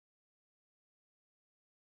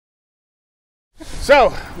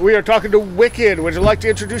So, we are talking to Wicked. Would you like to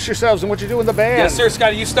introduce yourselves and what you do in the band? Yes, sir.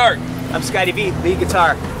 Scotty, you start. I'm Scotty V, lead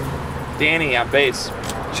guitar. Danny on bass.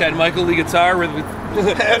 Chad Michael, lead guitar. Hey,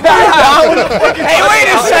 wait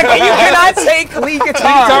a second. You cannot take lead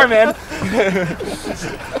guitar. Lead guitar, man.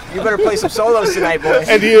 You better play some solos tonight, boys.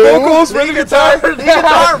 And you? Vocals, rhythm guitar. Lead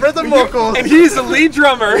guitar, rhythm vocals. And he's the lead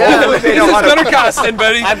drummer. Yeah, He's better casting,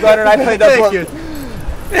 buddy. I'm Gunnar, I play the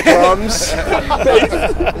drums.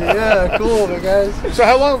 Yeah, cool, guys. So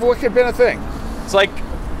how long have Wicked been a thing? It's like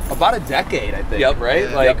about a decade, I think. Yep. Right?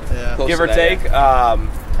 Yeah. Like, Yeah. give Close or to that, take.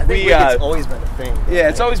 I think it's always been a thing. Yeah,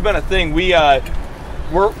 it's always been a thing.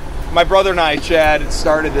 My brother and I, Chad,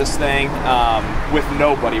 started this thing with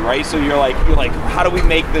nobody, right? So you're like, how do we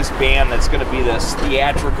make this band that's going to be this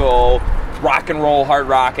theatrical rock and roll hard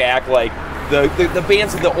rock act like the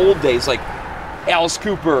bands of the old days, like Alice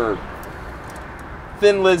Cooper,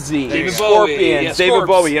 Thin Lizzy, David Scorpions, Bowie. Yeah, David Scorps.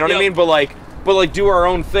 Bowie. You know what I Yep. mean? But do our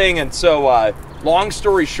own thing. And so, long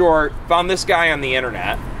story short, found this guy on the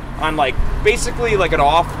internet. On basically an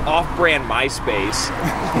off-brand MySpace,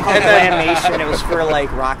 And then Nation, it was for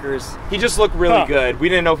rockers. he just looked really good. We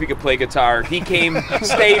didn't know if he could play guitar. He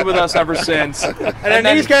stayed with us ever since. And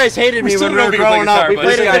then these guys hated me still when we don't were know if he can play growing up. We guitar,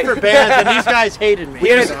 played but in this different bands, and these guys hated me.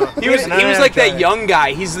 He was like that young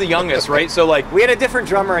guy. He's the youngest, right? So We had a different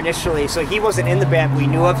drummer initially, so he wasn't in the band. We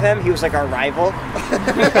knew of him. He was like our rival.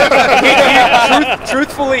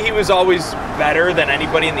 truthfully, he was always better than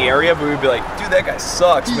anybody in the area. But we'd be like, dude, that guy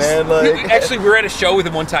sucks, man. Actually, we were at a show with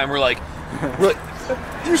him one time. We're like,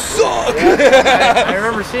 you suck. I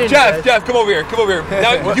remember seeing Jeff, come over here. Come over here.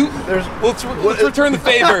 Now let's return the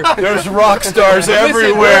favor. There's rock stars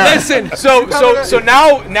everywhere. Listen. So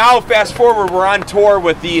now fast forward, we're on tour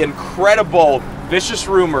with the incredible Vicious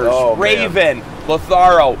Rumors, Oh, Raven,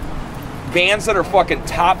 Lotharo, bands that are fucking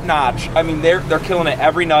top notch. I mean, they're killing it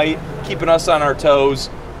every night, keeping us on our toes,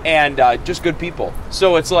 and just good people.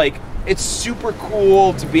 So it's super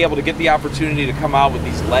cool to be able to get the opportunity to come out with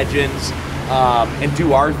these legends and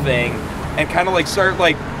do our thing, and kind of start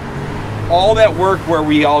all that work where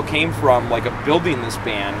we all came from, building this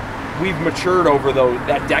band. We've matured over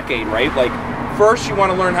that decade, right? First you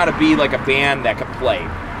want to learn how to be a band that can play.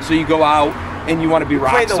 So you go out and you want to be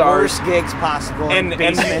rock Play the stars. worst gigs possible. And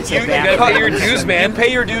basements you of gotta bands. pay your dues, man. You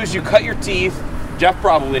pay your dues. You cut your teeth. Jeff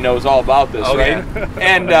probably knows all about this, Oh, right? yeah.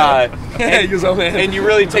 And He goes, "Oh, man." and you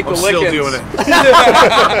really take the I'm lickings. still doing it.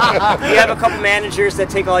 You have a couple managers that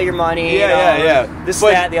take all your money. Yeah. This,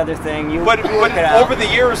 But- that, the other thing. You But work it out. over the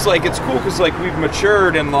years, it's cool because we've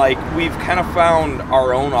matured and we've kind of found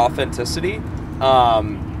our own authenticity,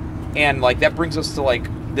 and that brings us to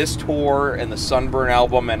this tour and the Sunburn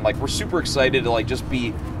album, and we're super excited to just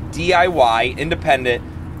be DIY, independent,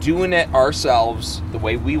 doing it ourselves the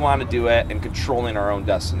way we want to do it, and controlling our own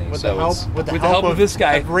destiny. With So the help, it's- with the with the help help of this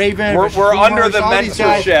guy. Raven, we're under the all these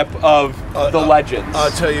guys. mentorship of the legends. I'll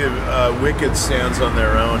tell you, Wicked stands on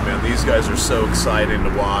their own, man. These guys are so exciting to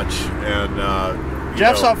watch, and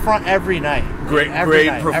Jeff's up front every night. great Every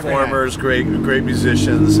night, every performers, great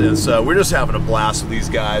musicians, and so we're just having a blast with these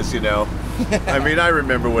guys. I mean, I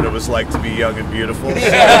remember what it was like to be young and beautiful. You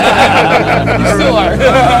still are.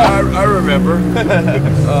 I remember.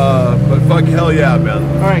 But fuck, hell yeah, man.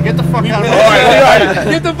 All right, get the fuck out of here. All right.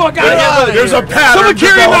 Get the fuck out of here. There's a pattern. Someone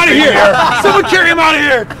carry him out of developing here. Someone carry him out of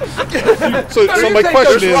here. So my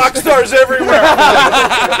question There's is, rock stars everywhere.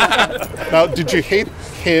 now, did you hate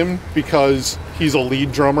him because he's a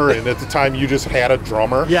lead drummer, and at the time you just had a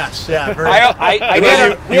drummer? Yes, yeah. Very And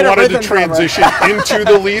then you wanted to transition into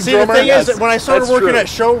the lead See, drummer? the thing is, that when I started That's working true. at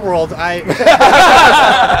Show World, I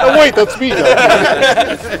Oh, wait, that's me, though.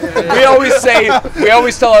 we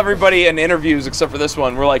always tell everybody in interviews, except for this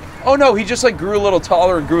one, we're like, oh no, he just grew a little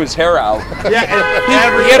taller and grew his hair out. yeah,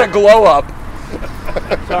 He had a glow up.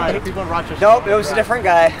 sorry, people in Rochester. Nope, it was a different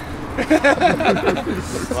guy.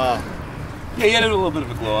 Wow. Yeah, he had a little bit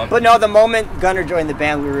of a glow up. But no, the moment Gunnar joined the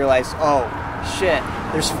band, we realized, oh shit,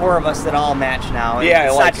 there's four of us that all match now. Yeah,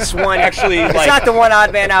 it's not just one. actually, it's not the one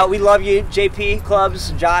odd man out. We love you, JP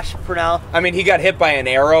Clubs, Josh Purnell. I mean, he got hit by an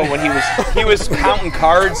arrow when he was counting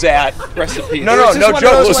cards at Recipe. no It was just one of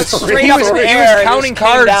joke. those ones straight He up was in the air and counting just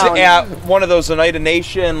came cards down. at one of those Oneida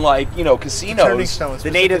Nation Turning casinos. Stone.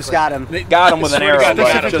 The natives got him. They got him with an Swear to arrow. God, they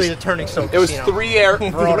got him. Specifically Just- the Turning Stone. It was Casino. three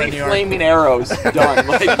Verona, New York. flaming arrows done.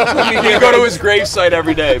 You go to his gravesite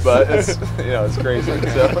every day, but it's it's crazy.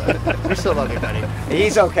 So. We still love you, buddy.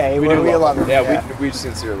 He's okay. We do love him. Yeah, we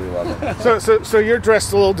sincerely love him. So you're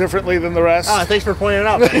dressed a little differently than the rest? Ah, thanks for pointing it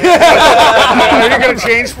out. Are you going to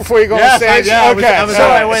change before you go on stage? I Okay. was on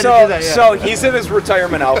my way to do that. Yeah. So he's in his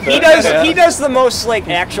retirement outfit. He does the most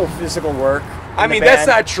actual physical work. I mean, that's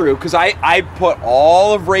not true because I put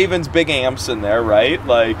all of Raven's big amps in there, right?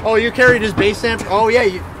 Like, Oh, you carried his bass amp? Oh,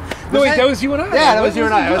 yeah. No, wait, that was you and I. Yeah, that was you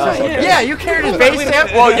and I. Yeah, you carried his bass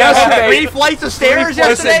amp. Well, yesterday- 3 flights of stairs Three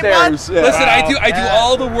flights of yesterday, bud? stairs, yeah. Listen, I do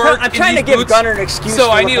all the work. I'm in trying to these give boots, Gunner an excuse so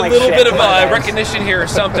to I look need a like little shit. bit of recognition here or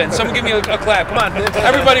something. Someone give me a clap. Come on,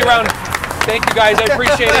 everybody around. Thank you guys. I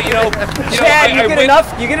appreciate it. Chad,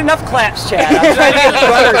 you get enough claps, Chad. I'm trying to get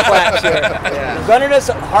Gunner claps here. Yeah. Gunner does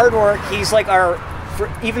hard work. He's like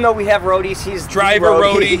even though we have roadies, he's the driver,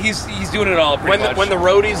 roadie. He's doing it all. Pretty much. when the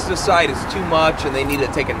roadies decide it's too much and they need to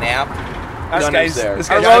take a nap, Gunner's there. this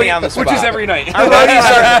guy's Johnny on the which spot. is every night. Our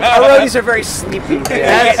roadies are very sleepy.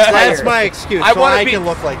 That's my excuse. I so wanna I be- can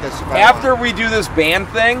look like this. If I After want. we do this band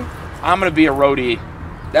thing, I'm gonna be a roadie.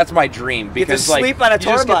 That's my dream because to sleep on a you just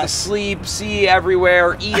tour get to bus. sleep, see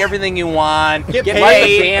everywhere, eat everything you want, Get let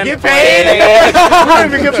paid. the band Get play. paid. You don't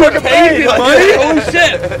even get fucking paid. Holy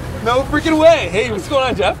shit! No freaking way. Hey, what's going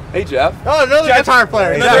on, Jeff? Hey Jeff. Oh, another guitar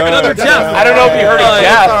player. Another Jeff. I don't know if you heard of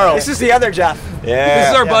Jeff. This is the other Jeff. This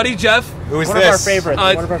is our buddy Jeff. Who is One of our favorites.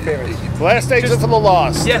 Uh, One of our favorites. Last exit to the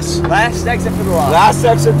lost. Yes. Last exit for the law. Last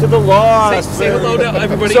exit to the lost. Say hello to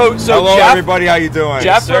everybody. So Hello, Jeff, everybody. How you doing?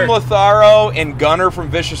 Jeff sir. from Lotharo and Gunner from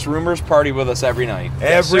Vicious Rumors party with us every night.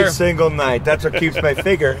 Every sir. single night. That's what keeps my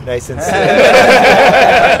figure nice and still.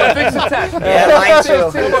 Fix the tech. Yeah, mine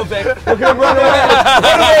too. Hello, Vic.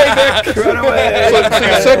 Run away. So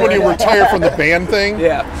you said when you retire from the band thing,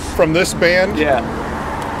 Yeah, from this band,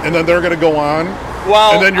 yeah. and then they're going to go on.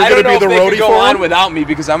 Well, And then you're I gonna don't know be the if they roadie could go for on him? without me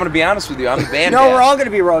because I'm going to be honest with you. I'm the band. No, dad. we're all going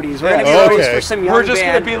to be roadies. We're going to be Oh, roadies okay. for some young We're just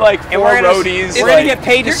band. going to be like And four we're gonna- roadies. We're going to get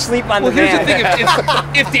paid to sleep on Well, the here's the van.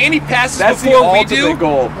 thing: if Danny passes That's the before we ultimate do,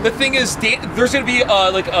 goal. the thing is, there's going to be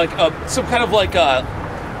some kind of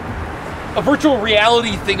a virtual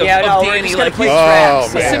reality thing of, Yeah, no, of we're Danny, just gonna like play he's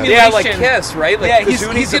tracks. a man. simulation. Yeah, like Kiss, right? Like Yeah, he's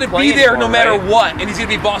Kazuni's going to be playing there for, no matter right? what, and he's going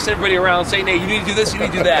to be bossing everybody around, saying, "Hey, you need to do this, you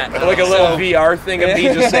need to do that." Like a little So- VR thing of me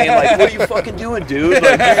just saying, like, "What are you fucking doing, dude?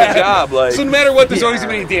 Like, do your job." Like, So no matter what, there's always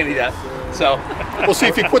going to be Danny death. So Well, see,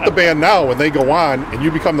 if you quit the band now and they go on and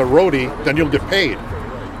you become the roadie, then you'll get paid.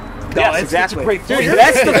 Yes, it's a exactly. great point. Dude,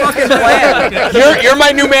 that's the fucking plan. you're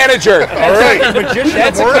my new manager. All right. Magician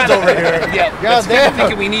that's of the words kind of, over here. yeah, that's the kind of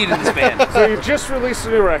thinking we need in this band. So you just released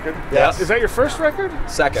a new record. Yes. Is that your first record?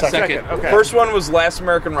 Second. Second. Okay. First one was Last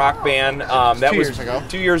American Rock Band. That 2 was years ago.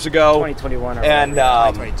 2 years ago. 2021 or And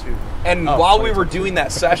 2022. and while we were doing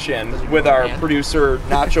that session with our producer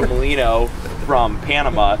Nacho Molino from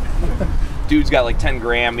Panama, dude's got like 10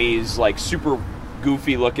 Grammys, like super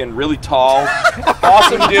goofy looking, really tall,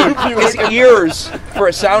 awesome dude. His ears, for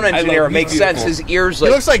a sound engineer, it makes sense. His ears, He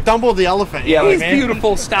like, looks like Dumble the elephant. Yeah, you He's know what I mean?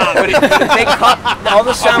 beautiful. Stop. But they cut all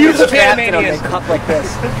the sound Beautiful was trapped in them. Panamanian. They cut like this.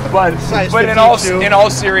 Size but in 52. all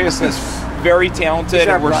seriousness, very talented, He's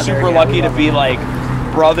our and we're brother, super yeah, lucky we to love be him.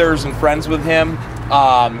 like brothers and friends with him,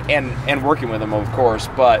 and working with him, of course.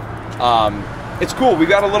 But it's cool. We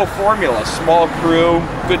got a little formula: small crew,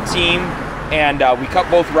 good team, and we cut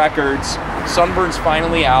both records. Sunburn's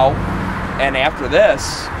finally out, and after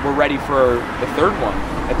this, we're ready for the third one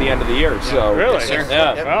at the end of the year. So Really?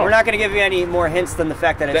 yeah. Wow. We're not going to give you any more hints than the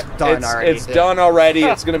fact that it's done already. It's done already.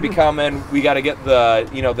 It's going to be coming. We got to get the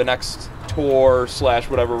the next tour /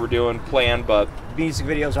 whatever we're doing planned, but Music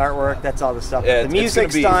videos, artwork, that's all the stuff. Yeah, The it's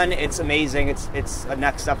music's gonna be- done. It's amazing. It's a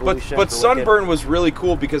next evolution. but for Sunburn was really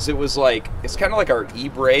cool because it was like it's kind of like our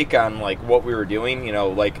e-break on like what we were doing,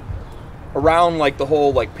 like around like the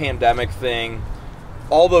whole like pandemic thing.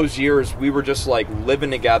 All those years we were just like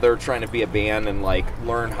living together, trying to be a band and like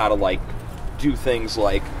learn how to like do things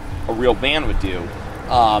like a real band would do.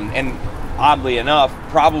 And oddly enough,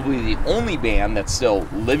 probably the only band that's still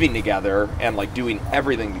living together and like doing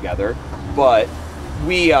everything together. But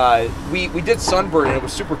we did Sunburn and it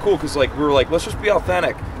was super cool because like we were like, let's just be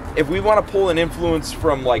authentic. If we want to pull an influence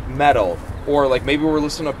from like metal or like maybe we're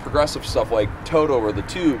listening to progressive stuff like Toto or the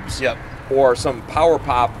Tubes, Yep. or some power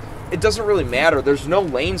pop, it doesn't really matter. There's no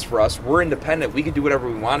lanes for us. We're independent. We can do whatever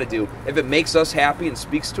we want to do. If it makes us happy and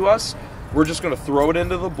speaks to us, we're just going to throw it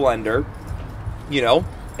into the blender,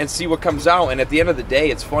 and see what comes out. And at the end of the day,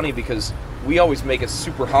 it's funny because we always make it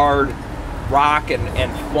super hard rock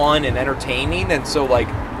and fun and entertaining. And so, like,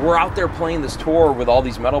 we're out there playing this tour with all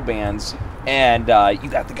these metal bands, and you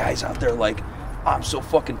got the guys out there like, I'm so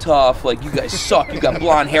fucking tough. Like, you guys suck. You got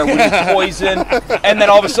blonde hair. We're just poison. And then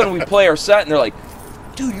all of a sudden we play our set, and they're like,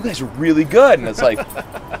 dude, you guys are really good. And it's like,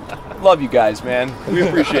 love you guys, man. We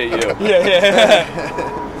appreciate you.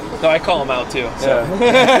 No, I call him out too. So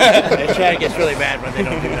And Chad gets really mad when they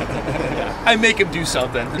don't do nothing. I make him do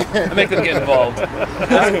something. I make them get involved.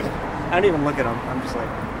 I don't even look at them. I'm just like,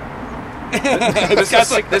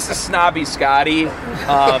 This is Snobby Scotty.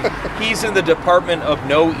 He's in the department of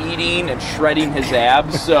no eating and shredding his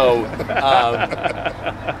abs. So,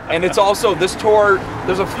 and it's also this tour.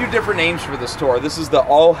 There's a few different names for this tour. This is the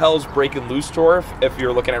All Hell's Breaking Loose tour. If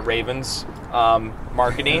you're looking at Ravens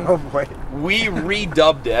marketing, Oh boy. we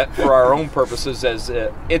redubbed it for our own purposes as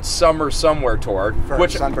It's Summer Somewhere tour. For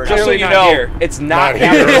Which, Sunburn. just so Clearly you not know, here. it's not Not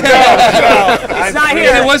here. here. It's not here.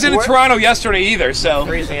 And it wasn't in Toronto yesterday either, so.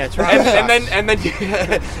 Freezing at Toronto. and then you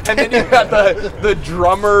got the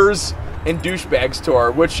drummers and douchebags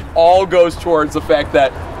tour, which all goes towards the fact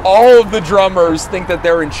that all of the drummers think that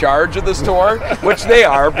they're in charge of this tour, which they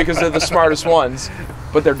are because they're the smartest ones,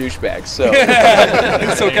 but they're douchebags. So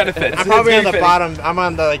So it kind of fits. I'm probably on It's the very bottom. I'm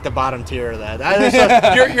on the bottom tier of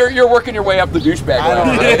that. you're working your way up the douchebag I don't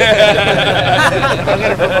ladder. know. I'll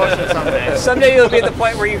get a promotion someday. Someday you'll be at the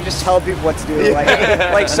point where you just tell people what to do,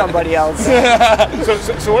 like somebody else.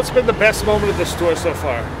 So what's been the best moment of this tour so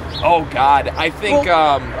far? Oh God, I think.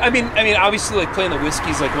 I mean, obviously, like playing the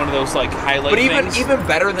whiskey's like one of those like highlight But things. even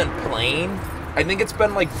better than playing, I think it's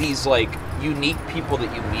been like these like unique people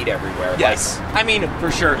that you meet everywhere. Yes. Like, I mean, for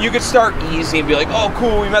sure. you could start easy and be like, oh,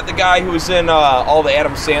 cool, we met the guy who was in all the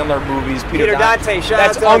Adam Sandler movies. Peter Dante,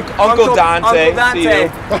 shout That's out to Uncle Dante. Uncle Dante. See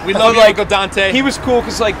you. We love you, Uncle Dante. He was cool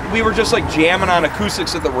because like we were just like jamming on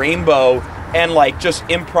acoustics at the Rainbow and like just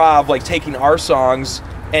improv, like taking our songs,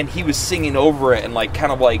 and he was singing over it and like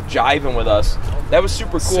kind of like jiving with us. That was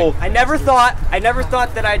super cool. I never thought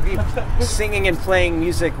that I'd be singing and playing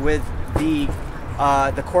music with the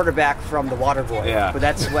quarterback from The Waterboy. Yeah. But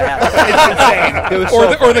that's what happened. It's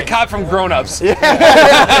insane. or the cop from Grown Ups. but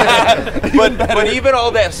even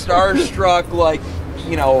all that starstruck, like,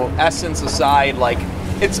 you know, essence aside, like,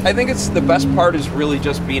 I think it's the best part is really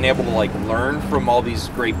just being able to like learn from all these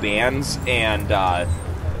great bands and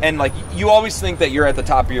like you always think that you're at the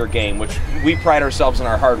top of your game, which we pride ourselves in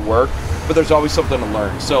our hard work, but there's always something to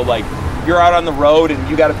learn. So like you're out on the road and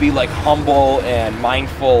you got to be like humble and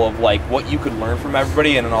mindful of like what you could learn from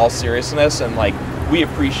everybody, and in all seriousness, and like we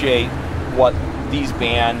appreciate what these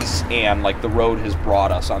bands and like the road has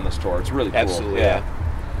brought us on this tour. It's really cool. Absolutely, Yeah.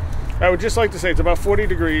 I would just like to say it's about 40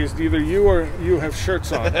 degrees. Either you or you have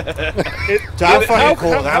shirts on. So I'm fucking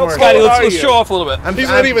cold. I'm how wearing. Scotty, cold let's are you? show off a little bit. He's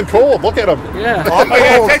not even cold. Look at him. Oh,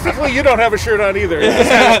 yeah, technically you don't have a shirt on either. It's just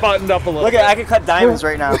kind of buttoned up a little. Look at I can cut diamonds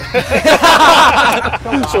right now.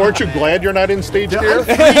 So aren't you glad you're not in stage gear? I'm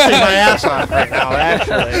freezing my ass off right now,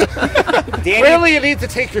 actually. Danny, Clearly you need to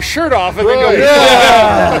take your shirt off and then go.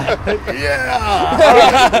 Right.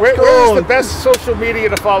 Yeah. Where's the best social media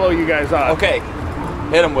to follow you guys on? Okay,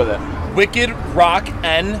 hit him with it. Wicked Rock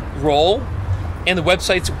and Roll, and the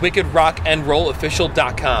website's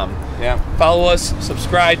wickedrockandrollofficial.com. Yeah. Follow us,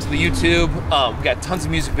 subscribe to the YouTube. We got tons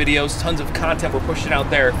of music videos, tons of content we're pushing out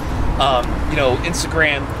there. You know,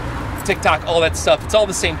 Instagram, TikTok, all that stuff. It's all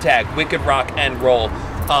the same tag, Wicked Rock and Roll.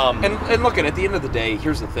 And look, at the end of the day,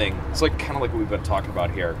 here's the thing. It's like kind of like what we've been talking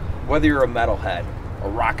about here. Whether you're a metalhead, a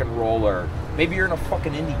rock and roller, maybe you're in a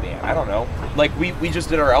fucking indie band. I don't know. Like we just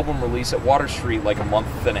did our album release at Water Street like a month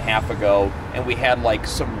and a half ago, and we had like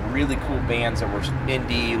some really cool bands that were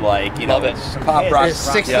indie, like you Love know, it. pop rock. There's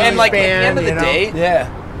 60s And like at the band, end of the you know? day, Yeah.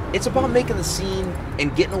 it's about making the scene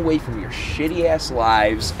and getting away from your shitty ass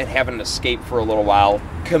lives and having an escape for a little while.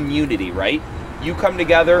 Community, right? You come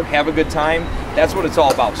together, have a good time. That's what it's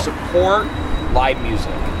all about. Support live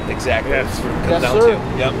music. Exactly. Yes. That's what it Yes, comes down sir. to.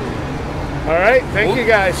 Yep. All right. Thank you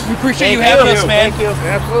guys. We appreciate you having us, man. Thank you.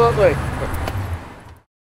 Absolutely.